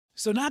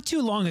So not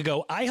too long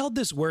ago, I held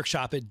this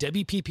workshop at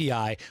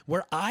WPPI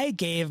where I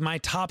gave my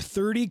top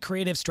 30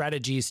 creative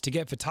strategies to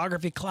get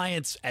photography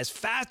clients as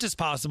fast as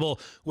possible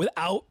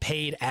without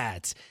paid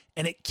ads.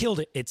 And it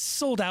killed it. It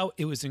sold out.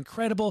 It was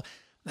incredible.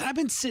 And I've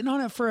been sitting on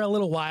it for a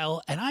little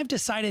while, and I've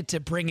decided to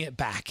bring it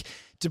back.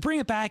 To bring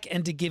it back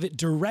and to give it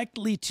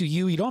directly to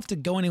you. You don't have to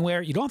go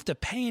anywhere. You don't have to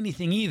pay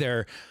anything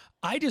either.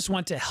 I just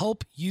want to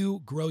help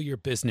you grow your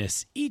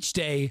business. Each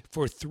day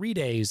for 3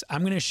 days, I'm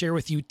going to share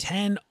with you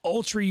 10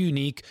 ultra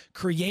unique,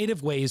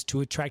 creative ways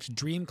to attract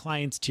dream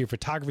clients to your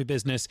photography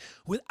business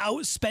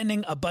without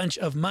spending a bunch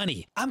of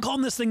money. I'm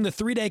calling this thing the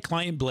 3-day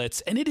client blitz,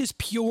 and it is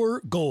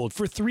pure gold.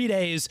 For 3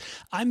 days,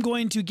 I'm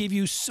going to give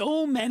you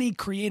so many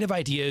creative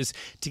ideas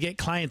to get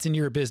clients into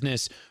your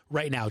business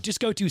right now. Just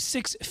go to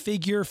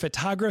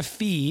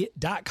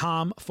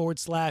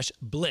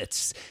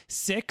sixfigurephotography.com/blitz.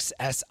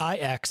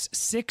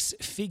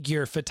 sixfigurephotography.com/blitz.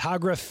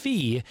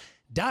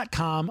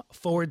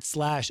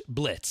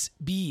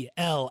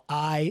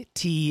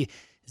 BLITZ.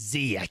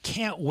 I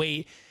can't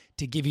wait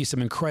to give you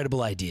some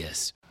incredible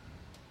ideas.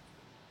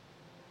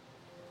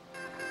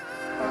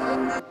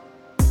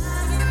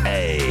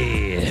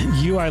 Hey,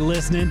 you are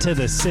listening to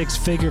the Six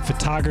Figure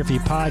Photography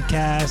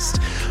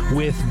Podcast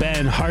with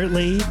Ben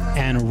Hartley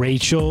and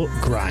Rachel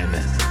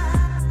Griman.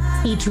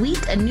 Each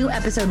week, a new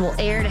episode will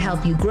air to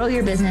help you grow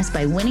your business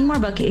by winning more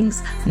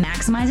bookings,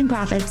 maximizing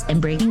profits,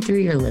 and breaking through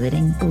your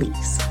limiting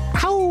beliefs.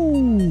 Ow! I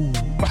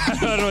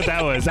don't know what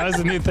that was. That was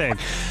a new thing.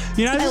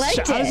 You know, I was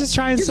just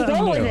trying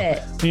something new.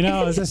 You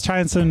know, I was just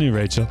trying something new,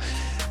 Rachel.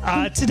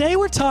 Today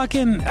we're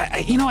talking,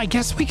 I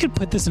guess we could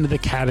put this into the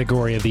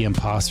category of the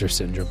imposter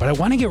syndrome, but I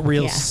want to get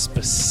real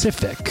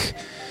specific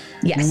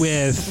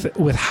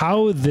with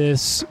how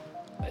this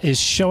is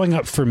showing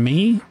up for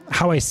me,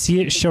 how I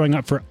see it showing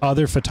up for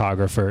other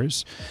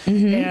photographers.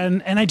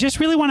 And I just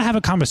really want to have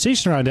a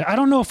conversation around it. I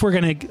don't know if we're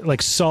going to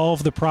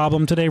solve the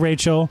problem today,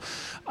 Rachel.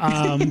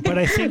 But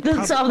I think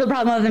solve the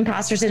problem of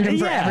imposter syndrome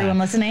for everyone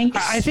listening.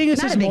 I think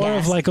this is more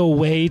of a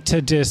way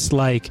to just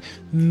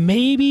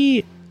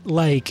maybe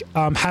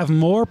have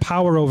more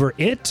power over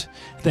it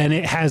than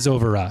it has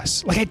over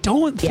us. I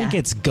don't think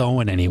it's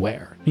going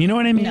anywhere. You know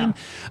what I mean?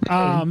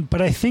 No. But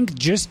I think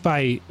just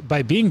by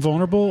being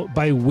vulnerable,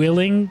 by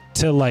willing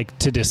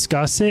to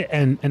discuss it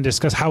and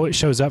discuss how it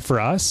shows up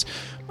for us,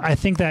 I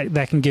think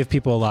that can give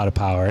people a lot of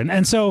power.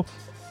 And so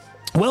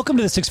welcome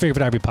to the Six Figure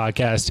Photography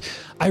Podcast.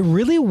 I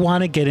really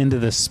want to get into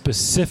the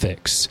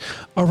specifics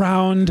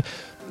around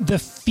the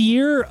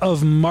fear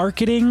of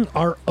marketing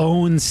our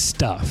own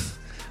stuff.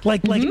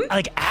 Like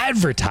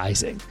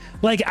advertising.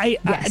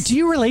 Do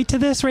you relate to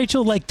this,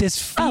 Rachel? This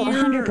fear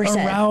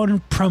 100%.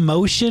 around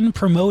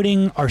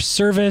promoting our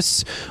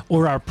service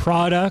or our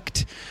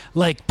product,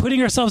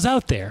 putting ourselves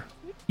out there.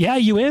 Yeah,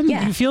 you in?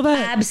 Yeah, you feel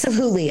that?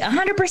 Absolutely.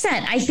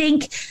 100%. I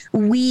think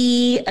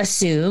we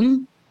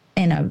assume,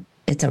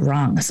 it's a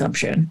wrong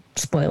assumption,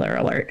 spoiler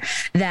alert,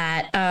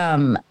 that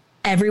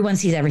everyone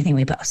sees everything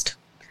we post.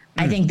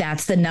 I think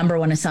that's the number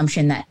one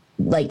assumption that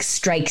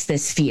strikes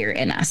this fear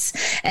in us.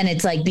 And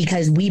it's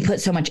because we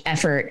put so much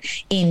effort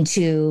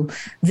into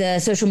the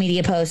social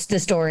media post, the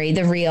story,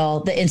 the reel,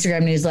 the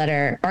Instagram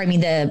newsletter,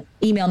 the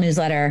email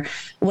newsletter,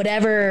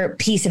 whatever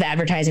piece of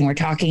advertising we're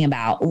talking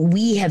about,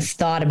 we have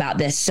thought about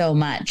this so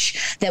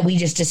much that we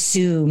just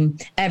assume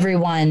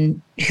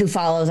everyone who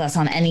follows us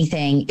on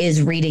anything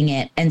is reading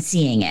it and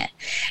seeing it.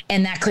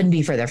 And that couldn't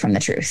be further from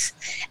the truth.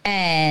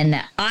 And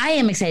I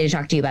am excited to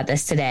talk to you about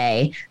this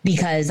today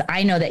because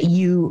I know that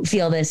you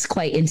feel this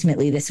quite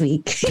intimately this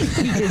week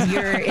because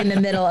you're in the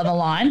middle of a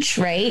launch,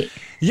 right?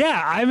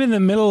 Yeah, I'm in the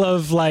middle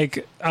of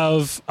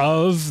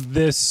of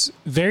this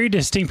very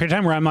distinct period of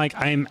time where I'm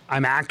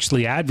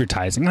actually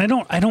advertising. I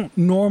don't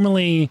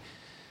normally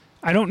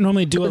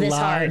do a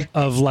lot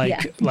of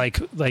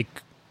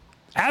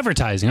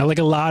advertising. I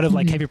a lot of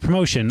heavy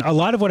promotion. A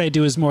lot of what I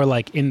do is more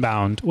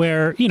inbound,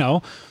 where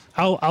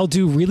I'll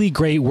do really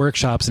great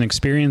workshops and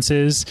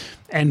experiences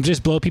and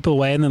just blow people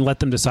away and then let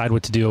them decide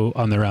what to do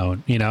on their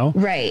own,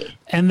 Right.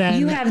 And then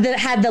you have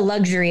had the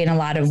luxury in a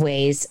lot of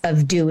ways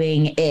of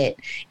doing it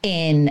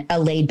in a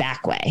laid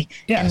back way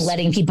and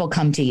letting people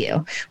come to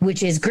you,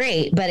 which is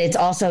great, but it's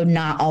also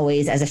not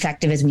always as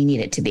effective as we need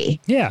it to be.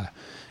 Yeah.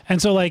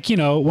 And so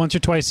once or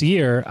twice a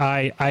year,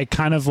 I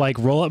kind of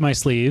roll up my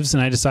sleeves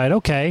and I decide,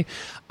 okay,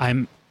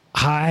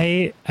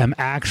 I am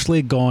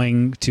actually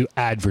going to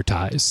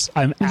advertise.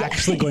 I'm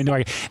actually going to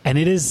market. And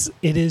it is,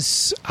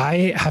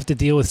 I have to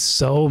deal with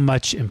so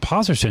much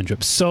imposter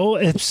syndrome. So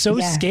it's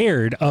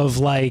scared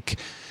of I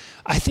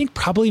think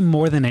probably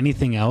more than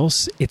anything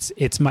else,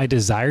 it's my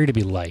desire to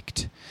be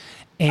liked.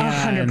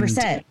 And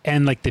 100%.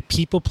 And the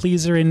people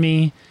pleaser in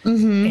me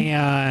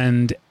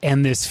and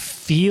this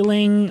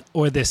feeling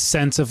or this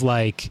sense of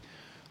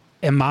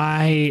am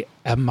I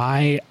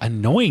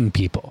annoying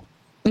people?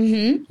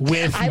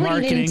 With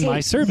marketing my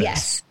service.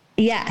 Yes.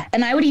 Yeah.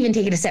 And I would even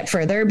take it a step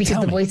further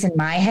because the voice in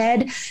my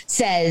head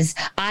says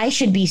I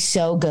should be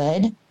so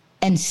good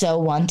and so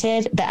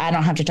wanted that I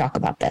don't have to talk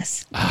about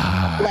this.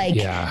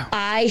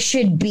 I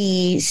should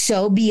be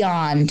so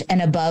beyond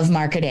and above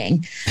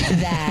marketing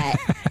that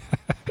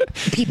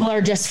people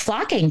are just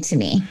flocking to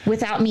me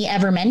without me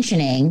ever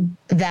mentioning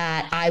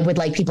that I would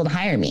like people to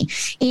hire me.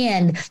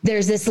 And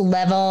there's this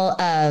level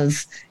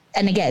of,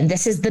 and again,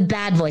 this is the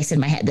bad voice in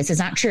my head. This is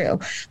not true,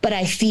 but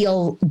I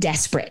feel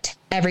desperate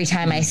every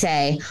time I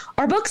say,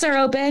 our books are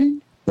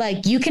open.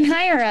 Like, you can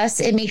hire us.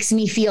 It makes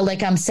me feel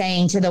like I'm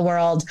saying to the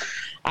world,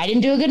 I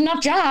didn't do a good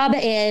enough job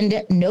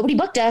and nobody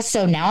booked us.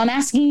 So now I'm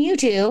asking you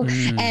to.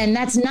 And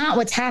that's not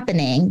what's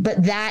happening.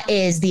 But that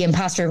is the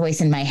imposter voice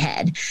in my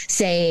head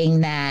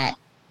saying that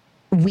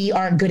we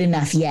aren't good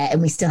enough yet.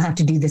 And we still have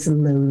to do this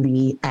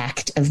lowly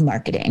act of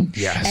marketing.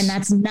 Yes. And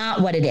that's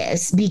not what it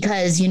is,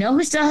 because you know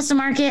who still has to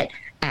market?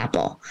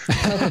 Apple,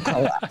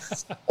 Coca-Cola.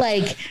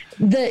 Like,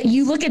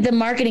 you look at the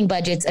marketing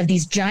budgets of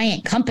these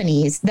giant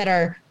companies that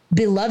are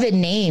beloved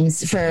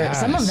names for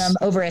some of them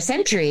over a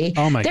century.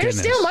 Oh my They're goodness.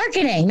 still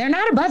marketing. They're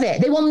not above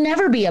it. They will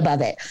never be above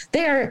it.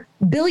 They are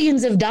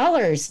billions of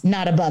dollars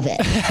not above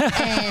it.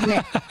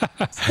 And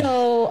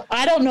so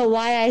I don't know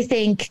why I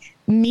think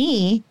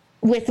me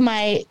with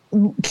my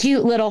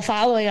cute little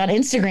following on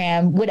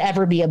Instagram would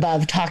ever be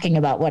above talking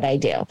about what I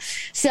do.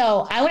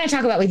 So I want to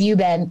talk about with you,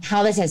 Ben,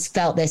 how this has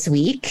felt this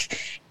week,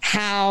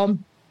 how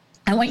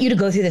I want you to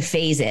go through the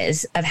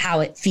phases of how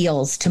it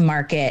feels to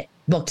market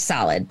Booked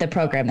Solid, the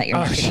program that you're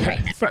marketing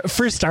right now.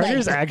 For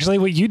starters, actually,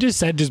 what you just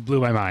said just blew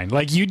my mind.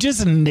 Like, you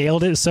just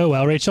nailed it so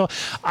well, Rachel.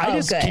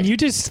 Can you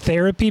just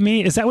therapy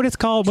me? Is that what it's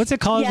called? What's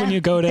it called when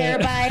you go to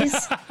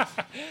Therapize?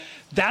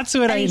 That's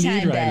what Anytime, I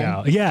need right Ben.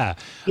 now.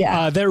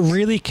 Yeah. That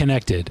really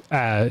connected.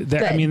 I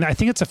mean, I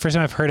think it's the first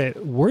time I've heard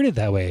it worded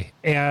that way.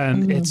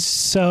 And it's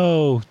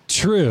so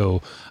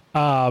true.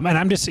 And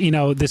I'm just,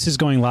 this is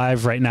going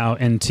live right now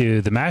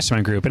into the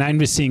mastermind group. And I'm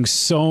just seeing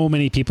so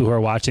many people who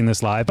are watching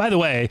this live. By the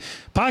way,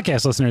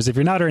 podcast listeners, if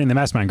you're not already in the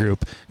mastermind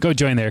group, go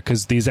join there,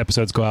 because these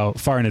episodes go out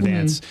far in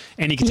advance.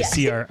 And you get to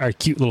see our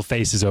cute little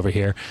faces over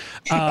here.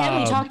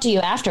 And we talk to you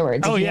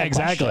afterwards. Oh, yeah,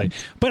 exactly.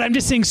 But I'm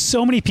just seeing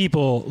so many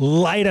people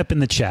light up in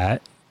the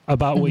chat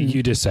about what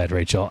you just said,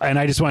 Rachel. And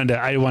I wanted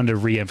to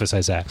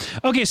reemphasize that.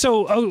 Okay.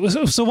 So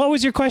what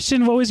was your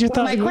question? What was your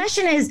thought? My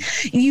question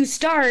is, you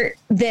start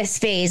this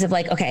phase of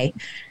like, okay,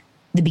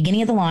 the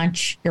beginning of the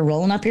launch, you're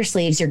rolling up your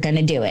sleeves, you're going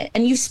to do it.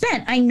 And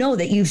I know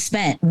that you've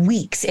spent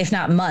weeks, if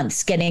not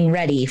months, getting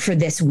ready for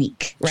this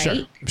week,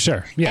 right?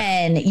 Sure. Yeah.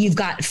 And you've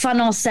got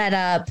funnel set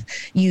up,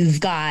 you've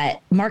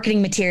got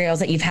marketing materials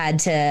that you've had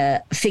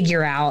to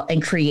figure out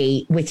and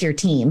create with your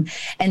team.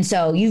 And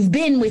so you've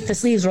been with the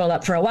sleeves rolled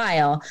up for a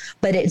while,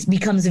 but it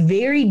becomes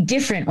very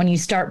different when you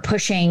start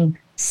pushing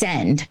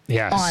send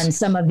on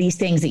some of these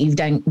things that you've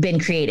been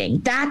creating.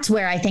 That's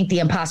where I think the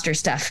imposter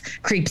stuff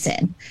creeps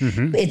in.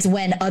 It's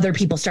when other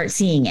people start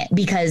seeing it,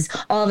 because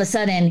all of a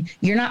sudden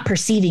you're not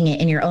perceiving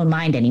it in your own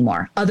mind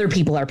anymore. Other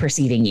people are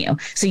perceiving you.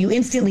 So you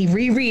instantly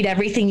reread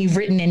everything you've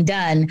written and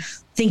done,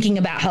 thinking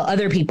about how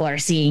other people are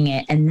seeing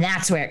it. And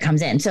that's where it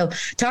comes in. So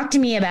talk to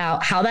me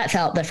about how that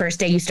felt the first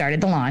day you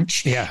started the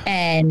launch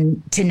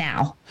and to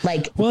now.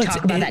 Talk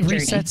about that journey.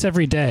 It resets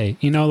every day,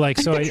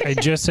 so I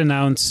just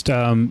announced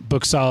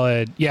Book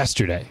Solid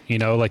yesterday,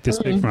 this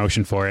big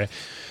promotion for it.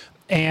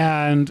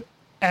 And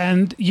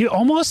you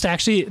almost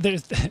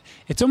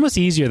it's almost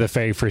easier the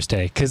very first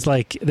day, because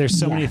there's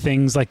so many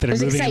things that are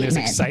moving and there's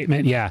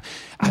excitement. Yeah.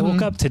 I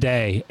woke up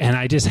today and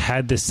I just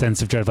had this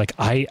sense of dread,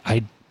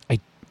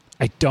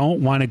 I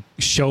don't want to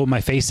show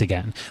my face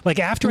again.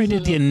 After I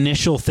did the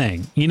initial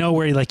thing,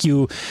 where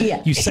you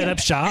set up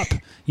shop,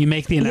 you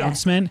make the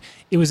announcement.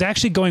 It was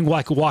actually going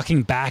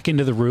walking back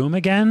into the room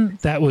again.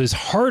 That was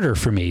harder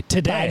for me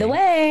today. By the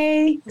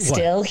way,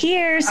 still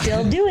here,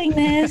 still doing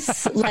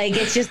this.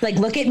 It's just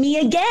look at me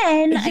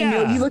again. I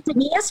know you looked at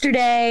me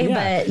yesterday,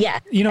 but I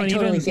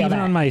totally feel even that.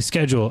 On my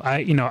schedule,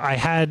 I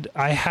had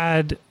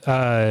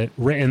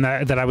written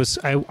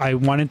that I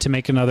wanted to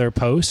make another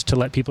post to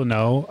let people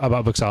know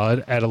about Book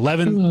Solid at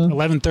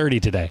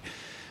 11:30 today.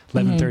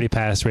 11:30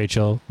 past,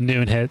 Rachel.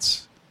 Noon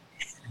hits.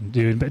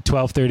 Dude,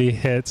 12:30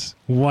 hits,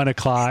 1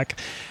 o'clock.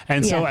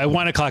 And so at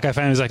 1 o'clock, I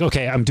finally was like,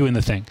 okay, I'm doing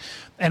the thing.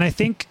 And I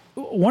think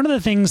one of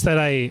the things that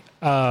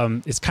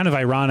is kind of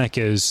ironic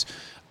is,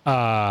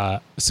 I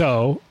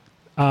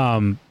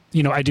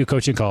do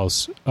coaching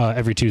calls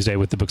every Tuesday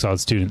with the Book Solid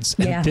students.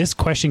 And this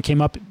question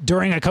came up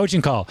during a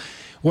coaching call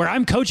where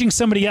I'm coaching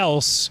somebody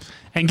else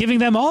and giving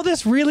them all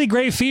this really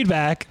great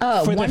feedback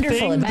for the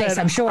thing advice, that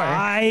I'm sure.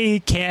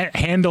 I can't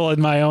handle in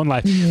my own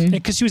life.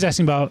 Because she was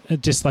asking about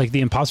just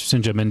the imposter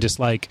syndrome and just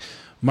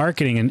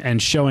marketing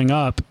and showing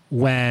up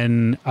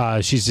when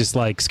she's just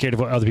scared of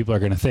what other people are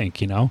going to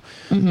think,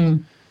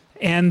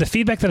 And the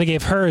feedback that I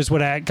gave her is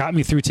what got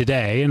me through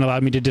today and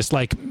allowed me to just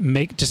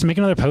make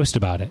another post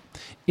about it,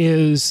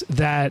 is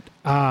that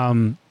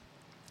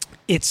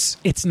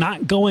it's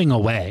not going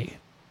away.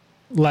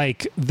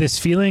 This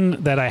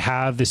feeling that I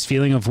have, this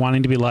feeling of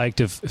wanting to be liked,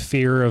 of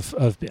fear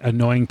of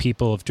annoying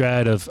people, of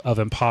dread, of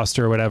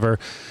imposter or whatever,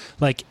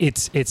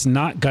 it's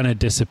not going to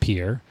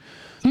disappear.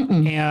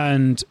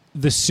 And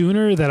the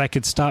sooner that I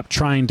could stop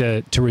trying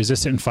to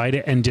resist it and fight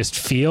it and just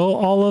feel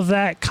all of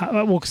that,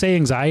 we'll say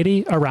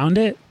anxiety around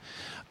it,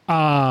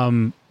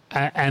 and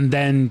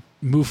then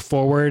move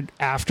forwad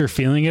after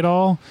feeling it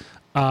all,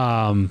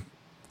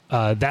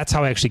 that's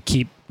how I actually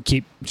keep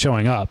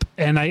showing up.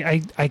 And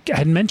I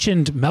had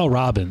mentioned Mel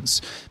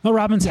Robbins. Mel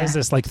Robbins has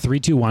this like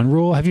 3-2-1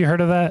 rule. Have you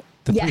heard of that?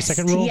 The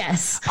 3-second rule?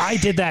 Yes. I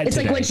did that It's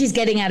today. like when she's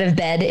getting out of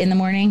bed in the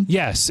morning.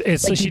 Yes.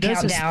 It's like so she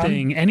does this down.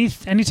 thing.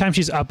 Anytime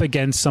she's up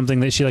against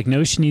something that she like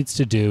knows she needs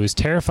to do, is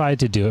terrified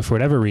to do it for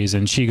whatever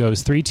reason, she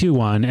goes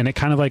 3-2-1, and it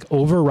kind of like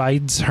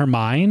overrides her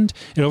mind.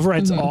 It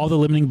overrides all the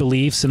limiting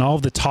beliefs and all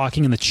of the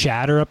talking and the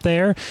chatter up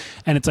there.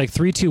 And it's like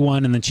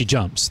 3-2-1, and then she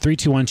jumps.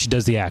 3-2-1, she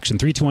does the action.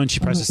 3-2-1,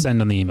 she presses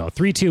send on the email.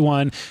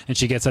 3-2-1, and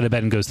she gets out of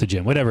bed and goes to the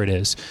gym. Whatever it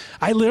is.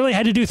 I literally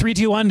had to do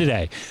 3-2-1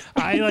 today.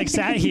 I like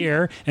sat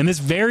here in this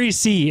very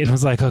seat and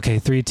was like, okay,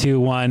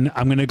 3-2-1.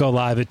 I'm going to go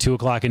live at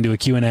 2:00 and do a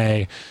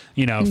Q&A,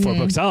 4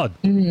 Book Solid.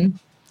 And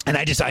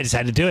I just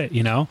had to do it,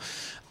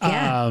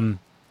 Yeah.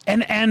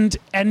 And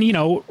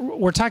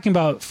we're talking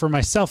about, for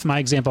myself, my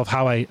example of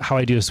how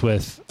I do this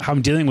with how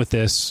I'm dealing with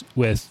this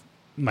with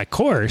my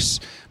course,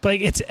 but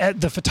like it's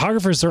the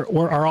photographers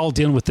are all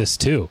dealing with this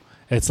too.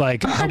 It's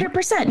like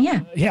 100%.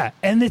 Yeah. Yeah.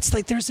 And it's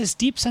like, there's this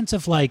deep sense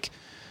of like,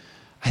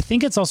 I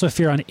think it's also a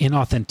fear on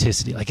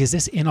inauthenticity. Like, is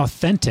this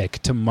inauthentic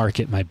to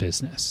market my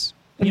business?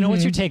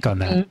 What's your take on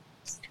that?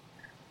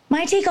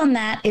 My take on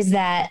that is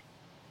that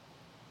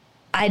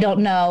I don't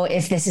know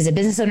if this is a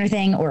business owner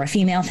thing or a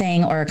female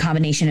thing or a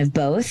combination of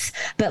both,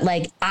 but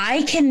like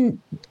I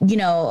can,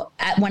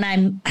 when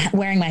I'm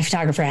wearing my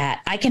photographer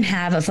hat, I can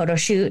have a photo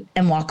shoot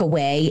and walk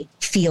away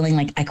feeling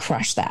like I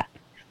crushed that.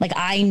 Like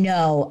I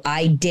know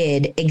I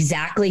did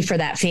exactly for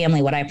that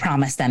family what I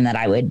promised them that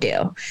I would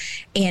do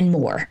and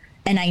more.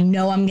 And I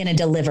know I'm going to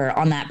deliver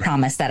on that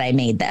promise that I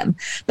made them.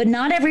 But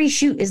not every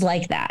shoot is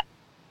like that.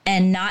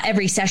 And not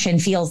every session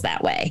feels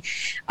that way.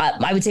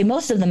 I would say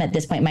most of them at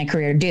this point in my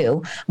career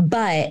do.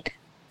 But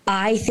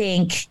I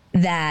think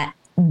that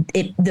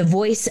the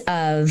voice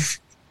of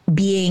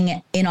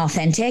being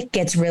inauthentic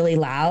gets really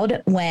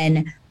loud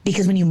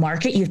because when you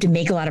market, you have to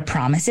make a lot of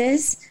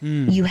promises.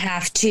 You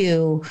have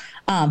to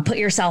put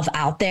yourself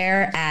out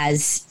there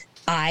as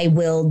I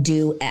will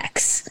do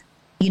X.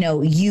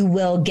 You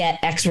will get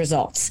X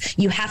results.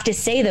 You have to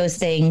say those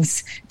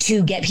things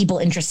to get people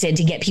interested,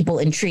 to get people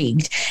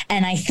intrigued.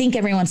 And I think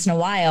every once in a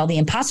while, the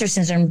imposter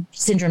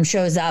syndrome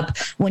shows up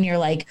when you're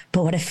like,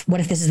 but what if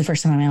this is the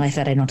first time in my life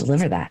that I don't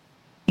deliver that?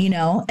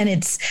 And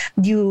it's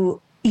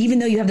even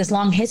though you have this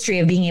long history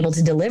of being able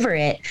to deliver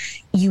it,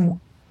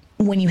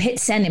 when you hit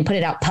send and put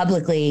it out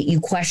publicly, you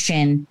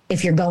question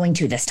if you're going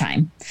to this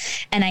time.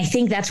 And I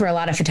think that's where a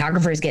lot of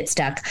photographers get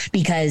stuck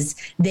because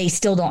they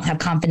still don't have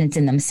confidence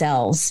in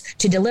themselves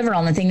to deliver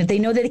on the thing that they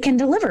know that they can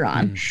deliver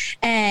on.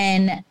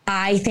 And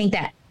I think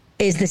that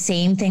is the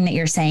same thing that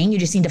you're saying. You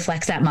just need to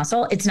flex that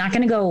muscle. It's not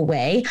going to go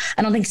away.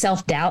 I don't think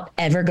self-doubt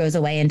ever goes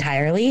away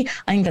entirely.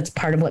 I think that's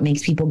part of what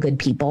makes people good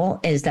people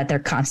is that they're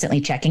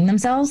constantly checking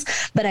themselves.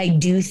 But I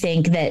do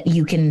think that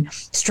you can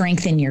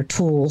strengthen your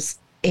tools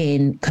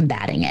in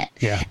combating it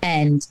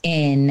and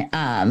in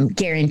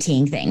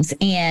guaranteeing things.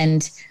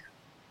 And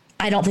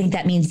I don't think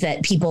that means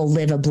that people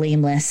live a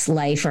blameless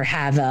life or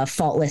have a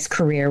faultless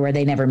career where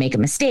they never make a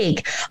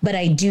mistake. But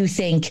I do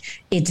think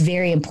it's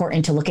very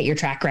important to look at your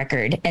track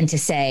record and to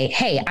say,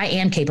 hey, I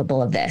am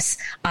capable of this.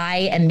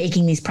 I am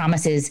making these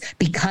promises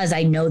because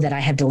I know that I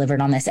have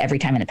delivered on this every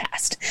time in the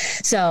past.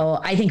 So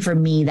I think for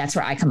me, that's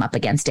where I come up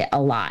against it a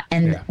lot.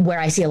 And where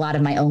I see a lot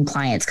of my own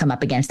clients come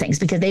up against things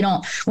because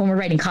when we're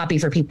writing copy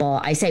for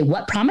people, I say,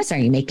 what promise are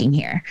you making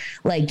here?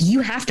 Like you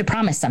have to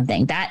promise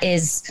something. That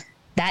is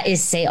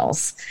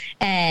sales.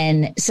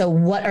 And so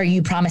what are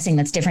you promising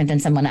that's different than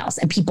someone else?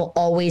 And people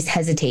always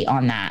hesitate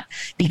on that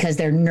because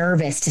they're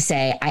nervous to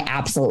say, I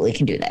absolutely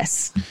can do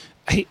this.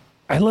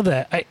 I love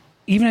that.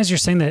 Even as you're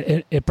saying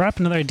that, it brought up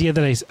another idea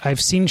that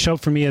I've seen show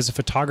up for me as a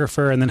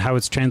photographer and then how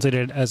it's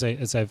translated as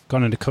I've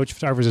gone into coach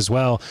photographers as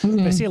well. But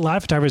I see a lot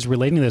of photographers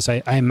relating to this,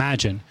 I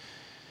imagine,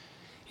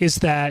 is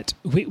that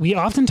we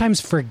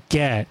oftentimes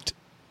forget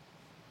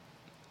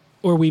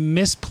or we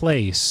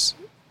misplace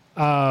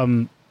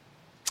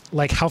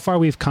like how far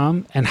we've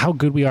come and how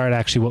good we are at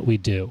actually what we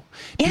do.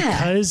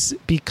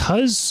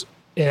 Because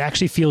it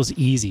actually feels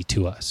easy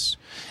to us.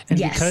 And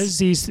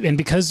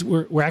because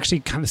we're actually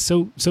kind of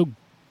so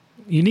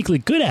uniquely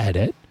good at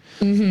it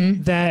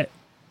that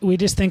we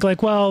just think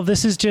like, well,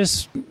 this is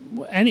just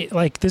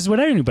this is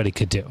what anybody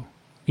could do,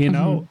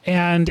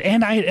 and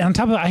I, on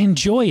top of it, I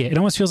enjoy it. It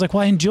almost feels like,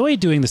 well, I enjoy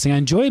doing this thing. I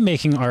enjoy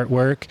making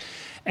artwork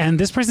and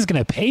this person's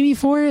going to pay me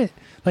for it.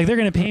 Like they're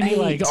going to pay me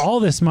like all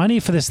this money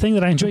for this thing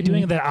that I enjoy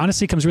doing that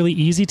honestly comes really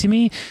easy to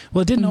me.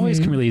 Well, it didn't always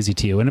come really easy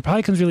to you. And it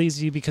probably comes really easy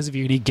to you because of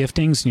your unique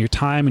giftings and your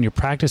time and your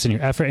practice and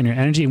your effort and your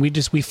energy. And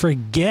we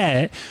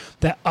forget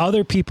that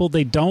other people,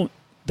 they don't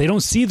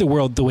see the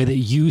world the way that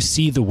you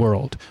see the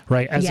world,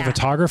 right? As a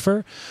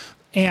photographer.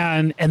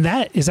 And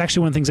that is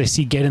actually one of the things I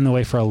see get in the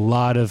way for a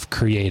lot of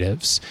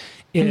creatives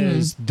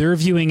is they're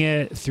viewing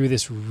it through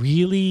this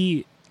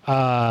really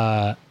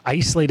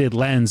isolated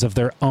lens of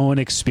their own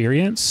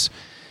experience.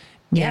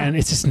 Yeah. And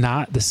it's just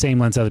not the same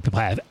lens other people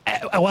have.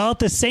 While at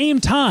the same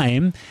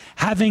time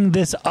having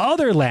this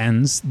other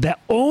lens that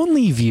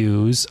only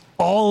views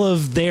all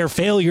of their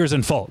failures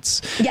and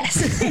faults.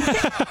 Yes.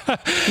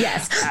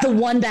 Yes. The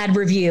one bad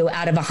review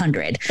out of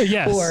 100.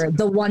 Yes. Or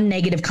the one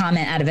negative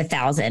comment out of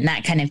 1,000,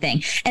 that kind of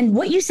thing. And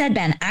what you said,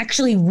 Ben,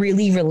 actually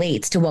really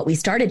relates to what we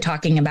started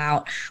talking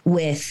about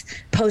with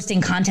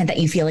posting content that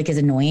you feel like is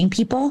annoying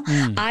people.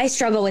 I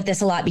struggle with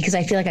this a lot because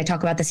I feel like I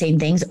talk about the same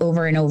things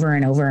over and over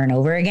and over and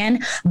over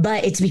again,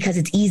 but it's because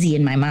it's easy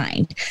in my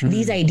mind.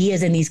 These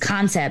ideas and these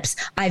concepts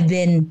I've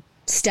been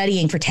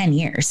studying for 10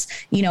 years.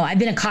 You know, I've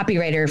been a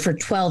copywriter for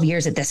 12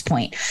 years at this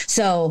point.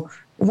 So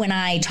when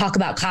I talk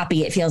about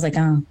copy, it feels like,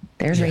 oh,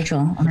 there's Rachel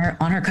on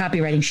her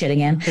copywriting shit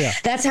again. Yeah.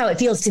 That's how it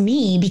feels to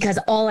me, because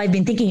all I've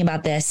been thinking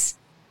about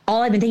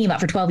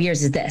for 12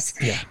 years is this.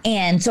 Yeah.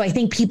 And so I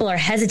think people are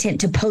hesitant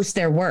to post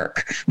their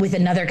work with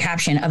another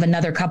caption of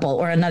another couple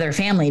or another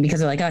family because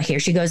they're like, oh, here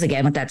she goes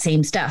again with that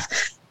same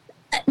stuff.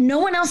 No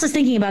one else is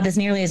thinking about this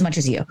nearly as much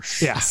as you.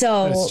 Yeah.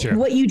 So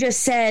what you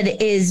just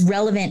said is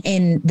relevant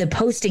in the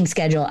posting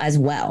schedule as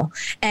well.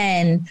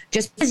 And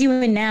just because you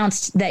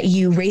announced that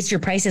you raised your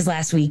prices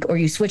last week, or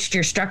you switched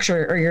your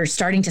structure, or you're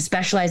starting to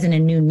specialize in a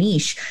new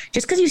niche,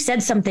 just because you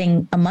said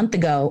something a month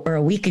ago or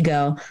a week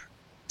ago,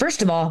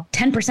 first of all,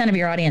 10% of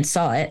your audience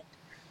saw it.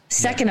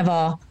 Second of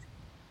all,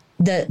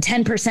 the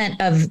 10%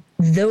 of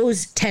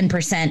those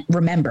 10%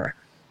 remember.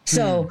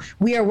 So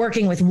we are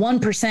working with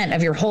 1%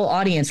 of your whole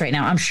audience right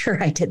now. I'm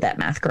sure I did that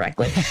math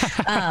correctly.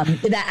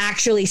 That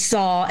actually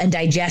saw and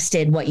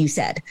digested what you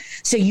said.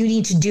 So you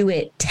need to do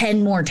it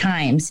 10 more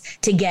times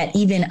to get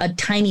even a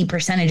tiny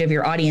percentage of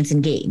your audience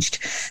engaged.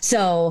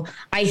 So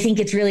I think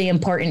it's really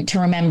important to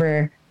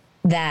remember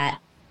that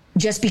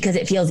just because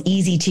it feels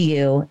easy to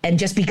you and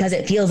just because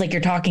it feels like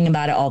you're talking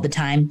about it all the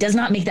time does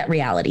not make that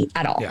reality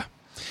at all. Yeah.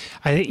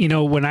 I think, you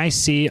know, when I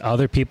see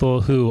other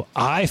people who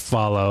I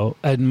follow,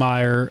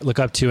 admire, look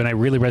up to, and I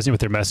really resonate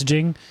with their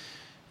messaging,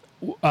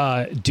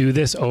 do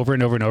this over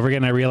and over and over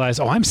again, I realize,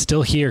 oh, I'm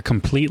still here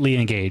completely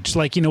engaged.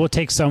 Like, you know, we'll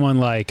take someone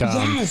like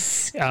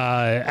Alex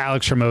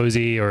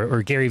Hormozi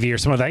or Gary Vee or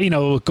some of that, you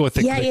know, we'll go with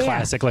the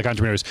classic like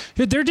entrepreneurs.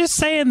 They're just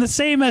saying the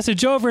same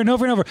message over and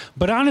over and over.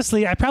 But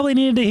honestly, I probably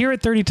needed to hear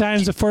it 30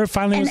 times before it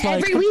finally was like.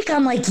 And every week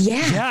I'm like,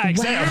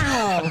 exactly.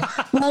 Wow.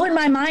 Blowing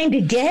my mind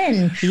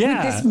again.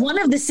 Yeah. With this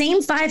one of the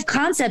same 5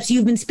 concepts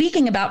you've been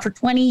speaking about for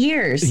 20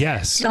 years.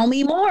 Yes. Tell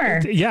me more.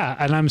 Yeah.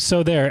 And I'm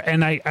so there.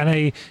 And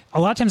I a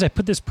lot of times I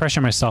put this pressure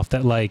on myself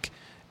that like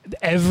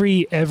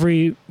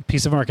every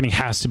piece of marketing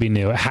has to be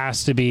new. It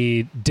has to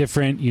be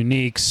different,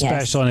 unique, special.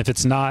 Yes. And if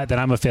it's not, then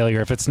I'm a failure.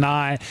 If it's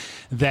not,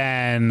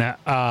 then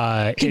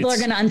people are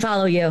going to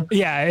unfollow you.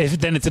 Yeah.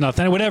 Then it's enough.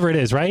 Then whatever it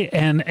is. Right.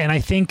 And I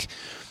think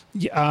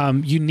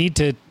you need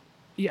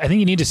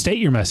to state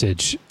your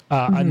message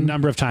a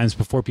number of times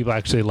before people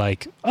actually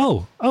like,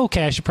 oh,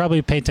 okay, I should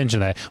probably pay attention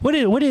to that.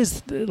 What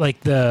is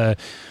like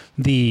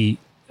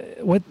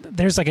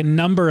there's like a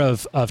number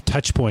of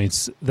touch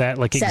points that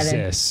like 7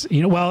 exists,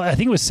 you know, well, I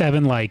think it was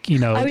 7, like, you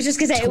know, I was just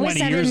gonna say 20 it was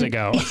 7 years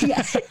ago.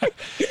 Yeah.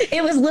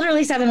 It was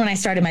literally 7 when I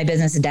started my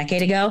business a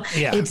decade ago.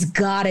 Yeah. It's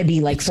gotta be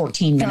like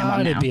 14 minimum now.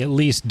 It's gotta be at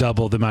least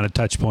double the amount of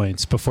touch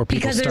points before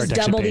people start to actually pay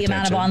attention. Because there's double the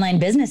amount of online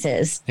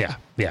businesses. Yeah.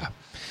 Yeah.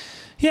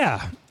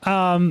 Yeah.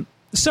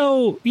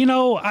 So, you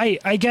know,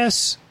 I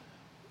guess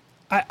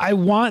I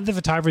want the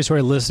photographers who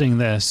are listening to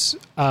this,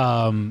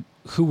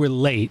 who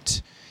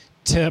relate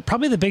to,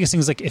 probably the biggest thing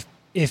is like,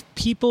 if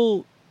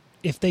people,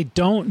 if they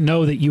don't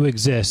know that you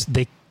exist,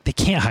 they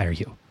can't hire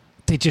you.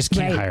 They just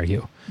can't hire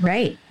you.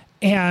 Right.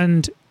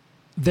 And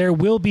there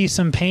will be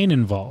some pain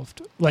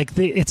involved. Like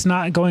it's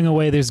not going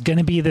away. There's going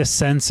to be this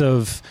sense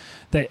of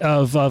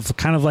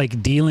kind of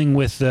like dealing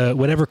with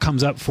whatever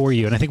comes up for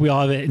you. And I think we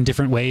all have it in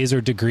different ways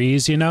or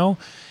degrees, you know?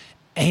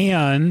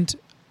 And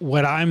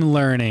what I'm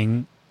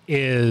learning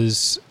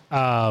is,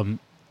 I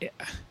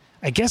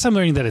guess I'm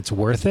learning that it's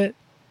worth it.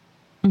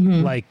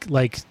 Mm-hmm.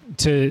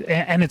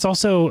 And it's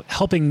also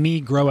helping me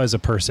grow as a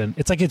person.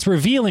 It's like, it's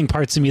revealing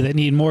parts of me that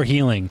need more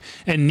healing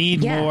and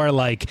need more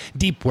like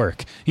deep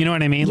work. You know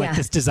what I mean? Yeah. Like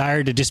this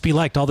desire to just be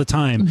liked all the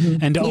time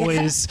and to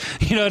always,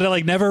 you know, to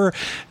like never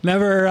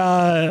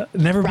rock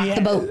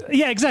the boat.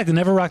 Yeah, exactly.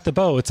 Never rock the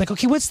boat. It's like,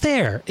 okay, what's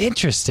there?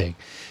 Interesting.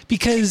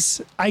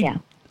 Because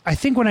I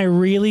think when I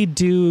really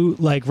do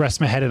like rest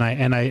my head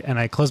and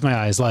I close my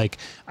eyes, like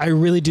I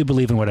really do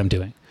believe in what I'm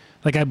doing.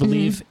 Like I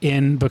believe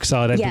in Book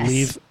Solid. I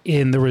believe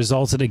in the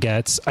results that it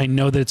gets. I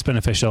know that it's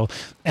beneficial.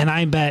 And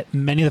I bet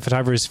many of the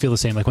photographers feel the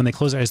same. Like when they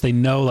close their eyes, they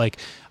know like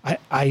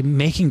I'm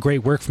making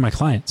great work for my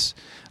clients.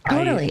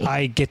 Totally.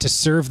 I get to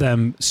serve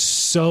them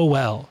so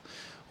well.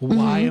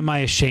 Why am I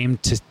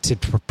ashamed to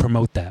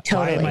promote that?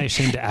 Totally. Why am I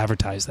ashamed to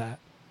advertise that?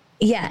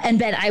 Yeah. And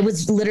Ben, I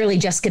was literally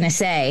just going to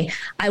say,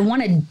 I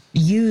want to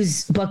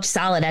use Booked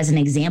Solid as an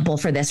example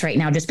for this right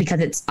now, just because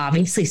it's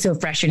obviously so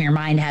fresh in your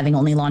mind, having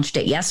only launched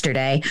it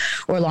yesterday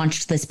or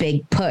launched this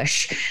big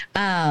push.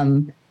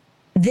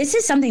 This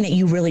is something that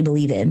you really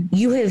believe in.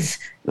 You have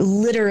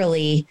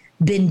literally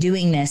been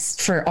doing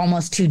this for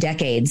almost 2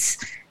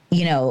 decades.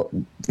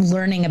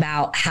 learning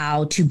about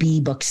how to be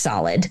booked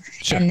solid,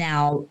 and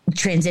now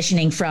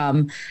transitioning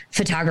from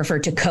photographer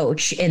to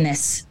coach in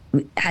this,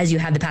 as you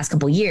had the past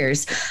couple of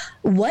years,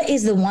 what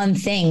is the one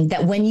thing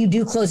that when you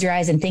do close your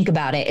eyes and think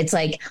about it, it's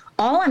like,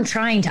 all I'm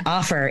trying to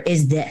offer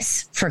is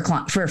this for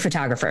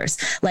photographers.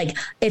 Like,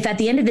 if at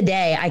the end of the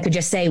day, I could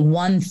just say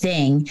one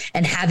thing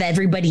and have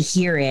everybody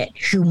hear it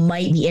who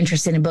might be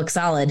interested in Book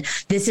Solid,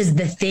 this is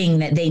the thing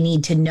that they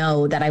need to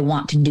know that I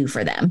want to do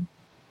for them.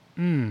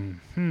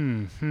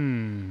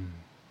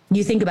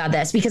 You think about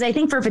this, because I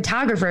think for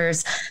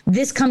photographers,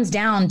 this comes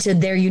down to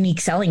their unique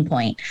selling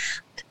point.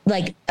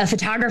 Like, a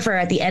photographer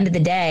at the end of the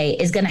day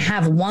is going to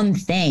have one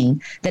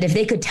thing that if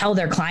they could tell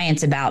their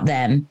clients about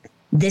them,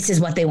 this is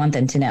what they want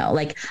them to know.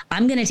 Like,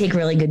 I'm going to take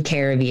really good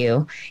care of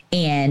you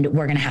and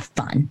we're going to have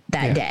fun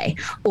that day.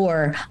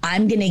 Or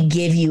I'm going to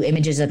give you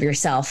images of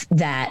yourself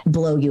that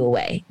blow you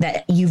away,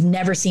 that you've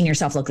never seen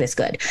yourself look this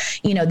good.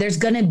 There's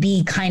going to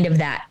be kind of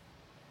that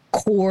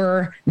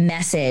core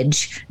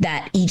message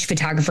that each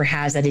photographer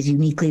has that is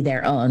uniquely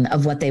their own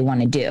of what they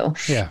want to do.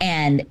 Yeah.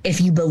 And if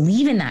you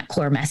believe in that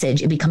core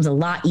message, it becomes a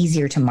lot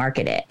easier to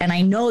market it. And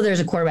I know there's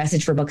a core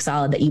message for Book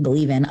Solid that you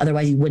believe in,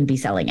 otherwise you wouldn't be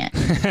selling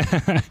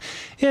it.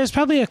 There's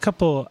probably a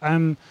couple.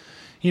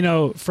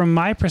 From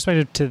my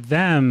perspective to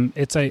them,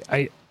 it's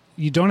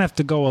you don't have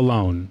to go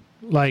alone.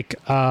 Like,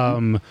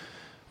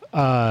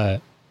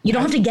 you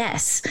don't have to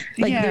guess.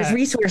 There's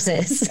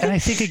resources. And I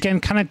think, again,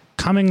 kind of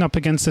coming up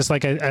against this,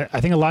 like, I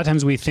think a lot of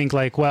times we think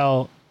like,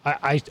 well,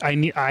 I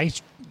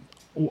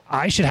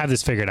should have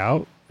this figured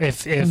out.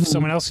 If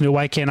someone else can do it,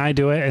 why can't I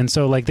do it? And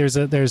so, like, there's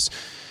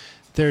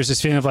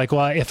this feeling of like,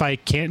 well, if I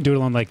can't do it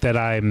alone, like that,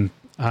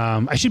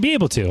 I should be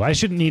able to. I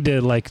shouldn't need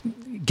to like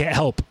get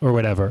help or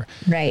whatever.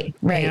 Right.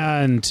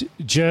 And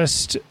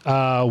just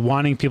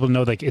wanting people to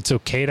know, like, it's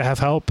okay to have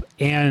help,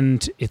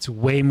 and it's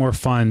way more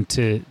fun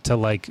to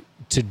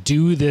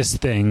do this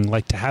thing,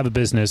 like to have a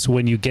business,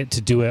 when you get to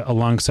do it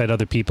alongside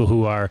other people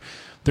who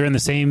they're in the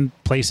same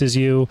place as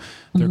you,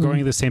 they're going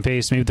at the same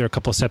pace, maybe they're a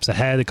couple of steps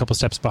ahead, a couple of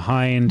steps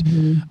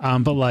behind,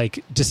 but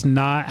like just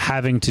not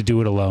having to do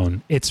it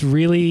alone. It's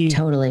really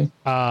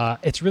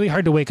it's really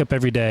hard to wake up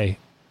every day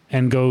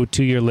and go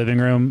to your living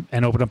room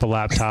and open up a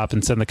laptop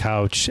and sit on the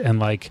couch and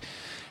like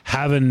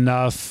have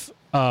enough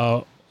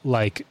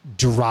like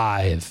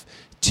drive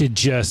to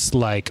just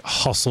like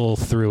hustle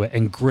through it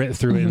and grit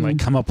through it and like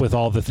come up with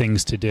all the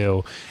things to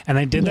do. And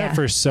I did that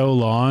for so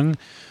long.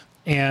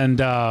 And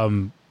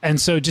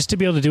so just to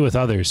be able to do with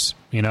others,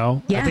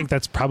 I think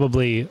that's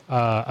probably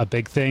a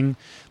big thing.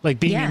 Like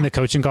being in the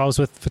coaching calls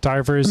with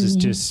photographers is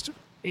just,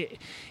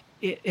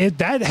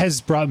 that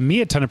has brought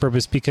me a ton of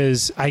purpose,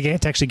 because I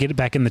get to actually get it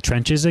back in the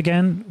trenches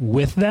again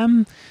with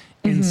them.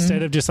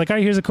 Instead of just like, all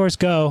right, here's a course,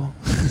 go.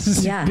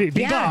 be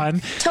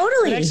gone.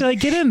 Totally. But actually, like,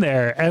 get in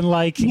there and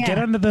like get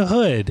under the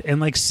hood and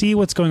like see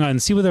what's going on,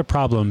 see what their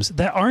problems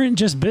that aren't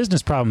just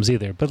business problems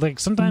either. But like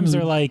sometimes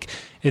they're like,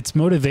 it's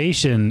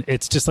motivation.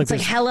 It's just like, it's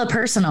like hella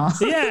personal.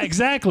 Yeah,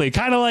 exactly.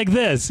 Kind of like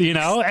this, and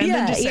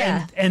then just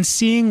and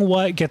seeing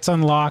what gets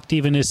unlocked,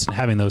 even just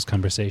having those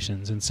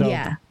conversations. And so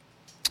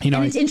and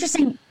it's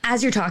interesting,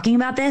 as you're talking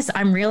about this,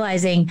 I'm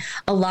realizing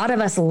a lot of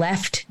us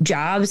left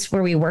jobs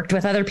where we worked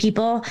with other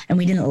people and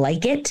we didn't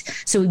like it.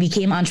 So we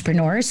became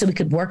entrepreneurs so we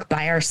could work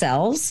by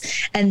ourselves.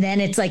 And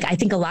then it's like, I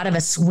think a lot of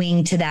us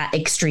swing to that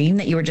extreme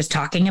that you were just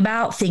talking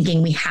about,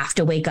 thinking we have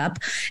to wake up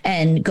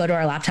and go to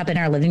our laptop in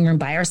our living room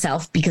by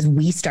ourselves because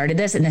we started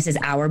this and this is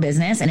our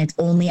business and it's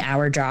only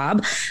our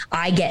job.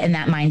 I get in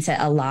that mindset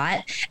a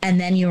lot. And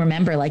then you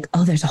remember like,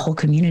 oh, there's a whole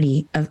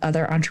community of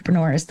other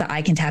entrepreneurs that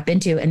I can tap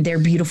into and their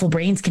beautiful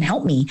brains can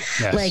help me.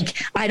 Yes.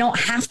 Like, I don't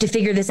have to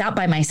figure this out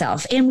by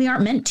myself, and we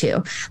aren't meant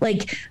to.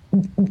 Like,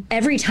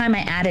 every time I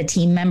add a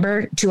team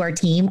member to our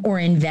team or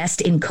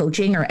invest in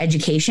coaching or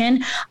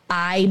education,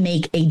 I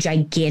make a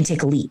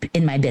gigantic leap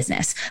in my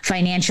business,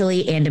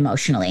 financially and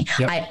emotionally.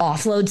 Yep. I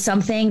offload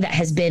something that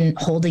has been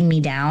holding me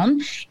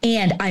down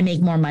and I make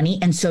more money,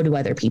 and so do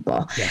other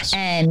people. Yes.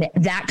 And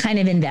that kind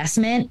of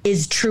investment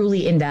is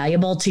truly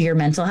invaluable to your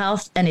mental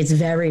health, and it's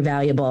very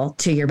valuable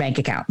to your bank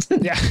account.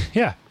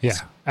 Yeah,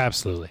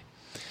 absolutely.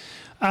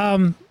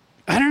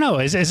 I don't know.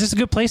 Is this a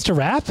good place to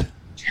wrap?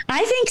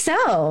 I think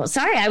so.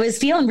 Sorry, I was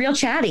feeling real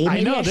chatty.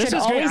 Maybe I should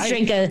always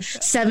drink a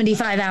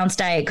 75-ounce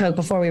Diet Coke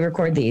before we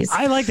record these.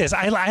 I like this.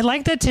 I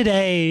like that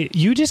today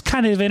you just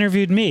kind of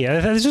interviewed me.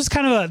 This was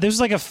kind of this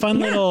was like a fun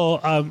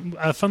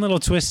little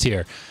twist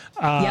here.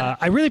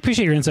 I really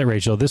appreciate your insight,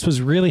 Rachel. This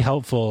was really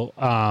helpful,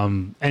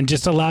 and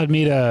just allowed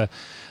me to.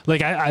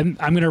 Like I'm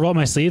going to roll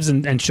my sleeves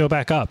and show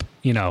back up,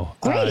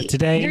 Great.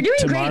 Today. You're doing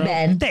tomorrow. Great,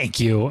 Ben. Thank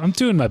you. I'm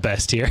doing my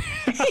best here.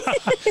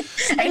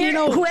 And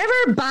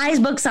whoever buys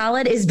Book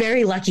Solid is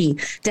very lucky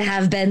to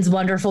have Ben's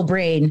wonderful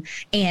brain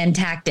and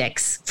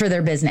tactics for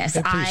their business.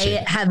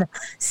 I have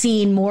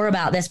seen more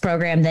about this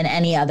program than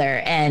any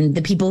other, and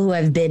the people who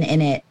have been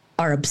in it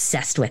are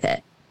obsessed with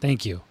it.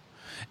 Thank you.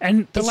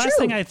 And the last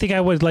thing I think I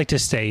would like to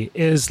say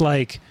is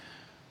like,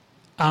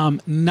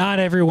 not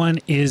everyone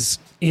is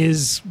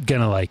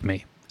gonna like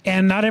me.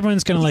 and not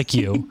everyone's going to like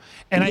you.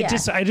 And Yeah.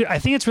 I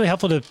think it's really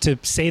helpful to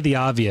say the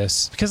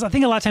obvious, because I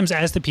think a lot of times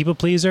as the people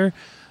pleaser,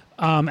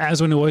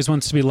 as one who always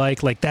wants to be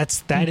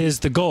that is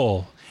the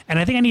goal. And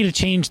I think I need to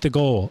change the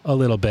goal a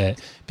little bit,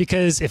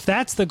 because if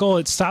that's the goal,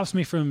 it stops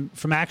me from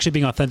actually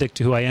being authentic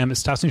to who I am. It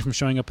stops me from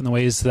showing up in the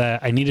ways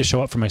that I need to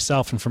show up for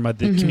myself and for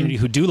the community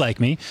who do like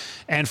me,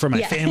 and for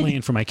my family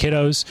and for my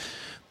kiddos.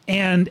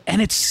 And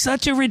it's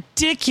such a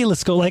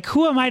ridiculous goal. Like,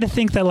 who am I to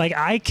think that like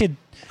I could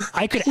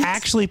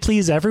actually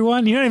please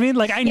everyone? You know what I mean?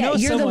 Like, I know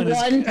you're someone the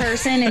one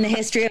person in the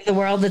history of the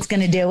world that's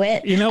going to do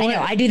it. You know what?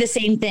 I do the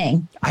same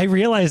thing. I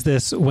realized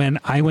this when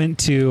I went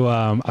to,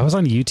 I was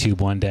on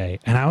YouTube one day,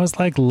 and I was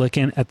like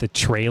looking at the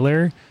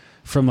trailer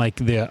from like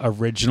the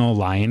original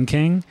Lion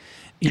King,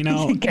 you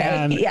know,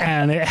 and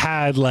it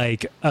had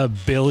like 1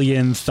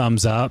 billion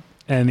thumbs up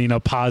and, you know,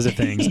 positive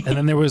things. And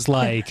then there was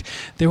like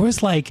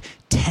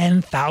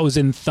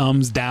 10,000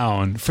 thumbs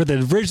down for the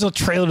original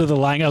trailer to The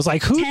Lion King. I was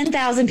like,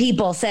 10,000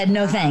 people said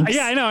no thanks.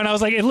 Yeah, I know. And I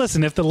was like, hey,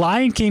 listen, if the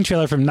Lion King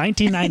trailer from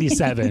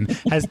 1997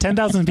 has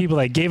 10,000 people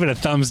that gave it a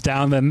thumbs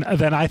down, then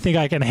I think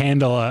I can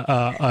handle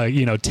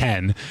a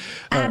 10.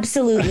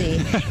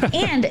 Absolutely.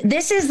 And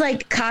this is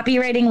like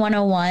copywriting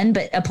 101,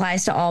 but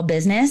applies to all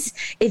business.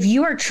 If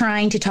you are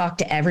trying to talk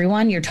to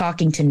everyone, you're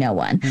talking to no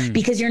one,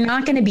 because you're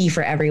not going to be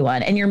for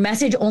everyone. And your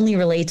message only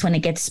relates when it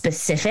gets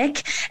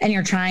specific and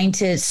you're trying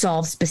to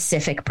solve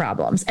specific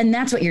problems. And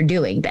that's what you're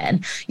doing,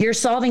 Ben. You're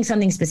solving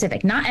something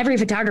specific. Not every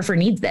photographer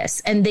needs this.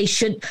 And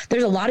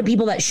there's a lot of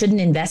people that shouldn't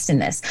invest in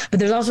this, but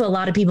there's also a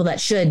lot of people that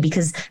should,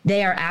 because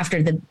they are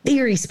after the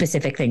very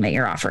specific thing that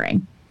you're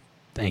offering.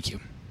 Thank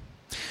you.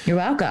 You're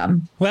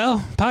welcome.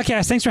 Well,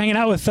 podcast, thanks for hanging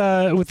out with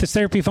this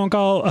therapy phone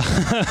call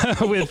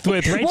with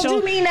Rachel. We'll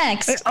do me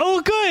next. Oh,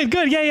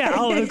 good. Yeah.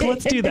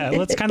 Let's do that.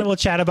 We'll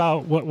chat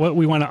about what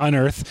we want to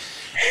unearth,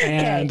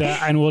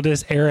 and we'll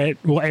just air it.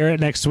 We'll air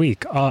it next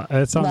week.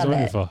 That sounds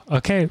wonderful.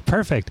 Okay,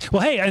 perfect.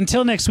 Well, hey,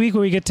 until next week,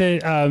 where we get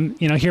to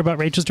hear about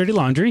Rachel's dirty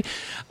laundry.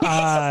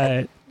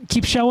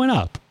 Keep showing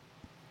up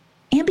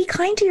And be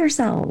kind to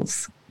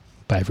yourselves.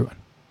 Bye, everyone.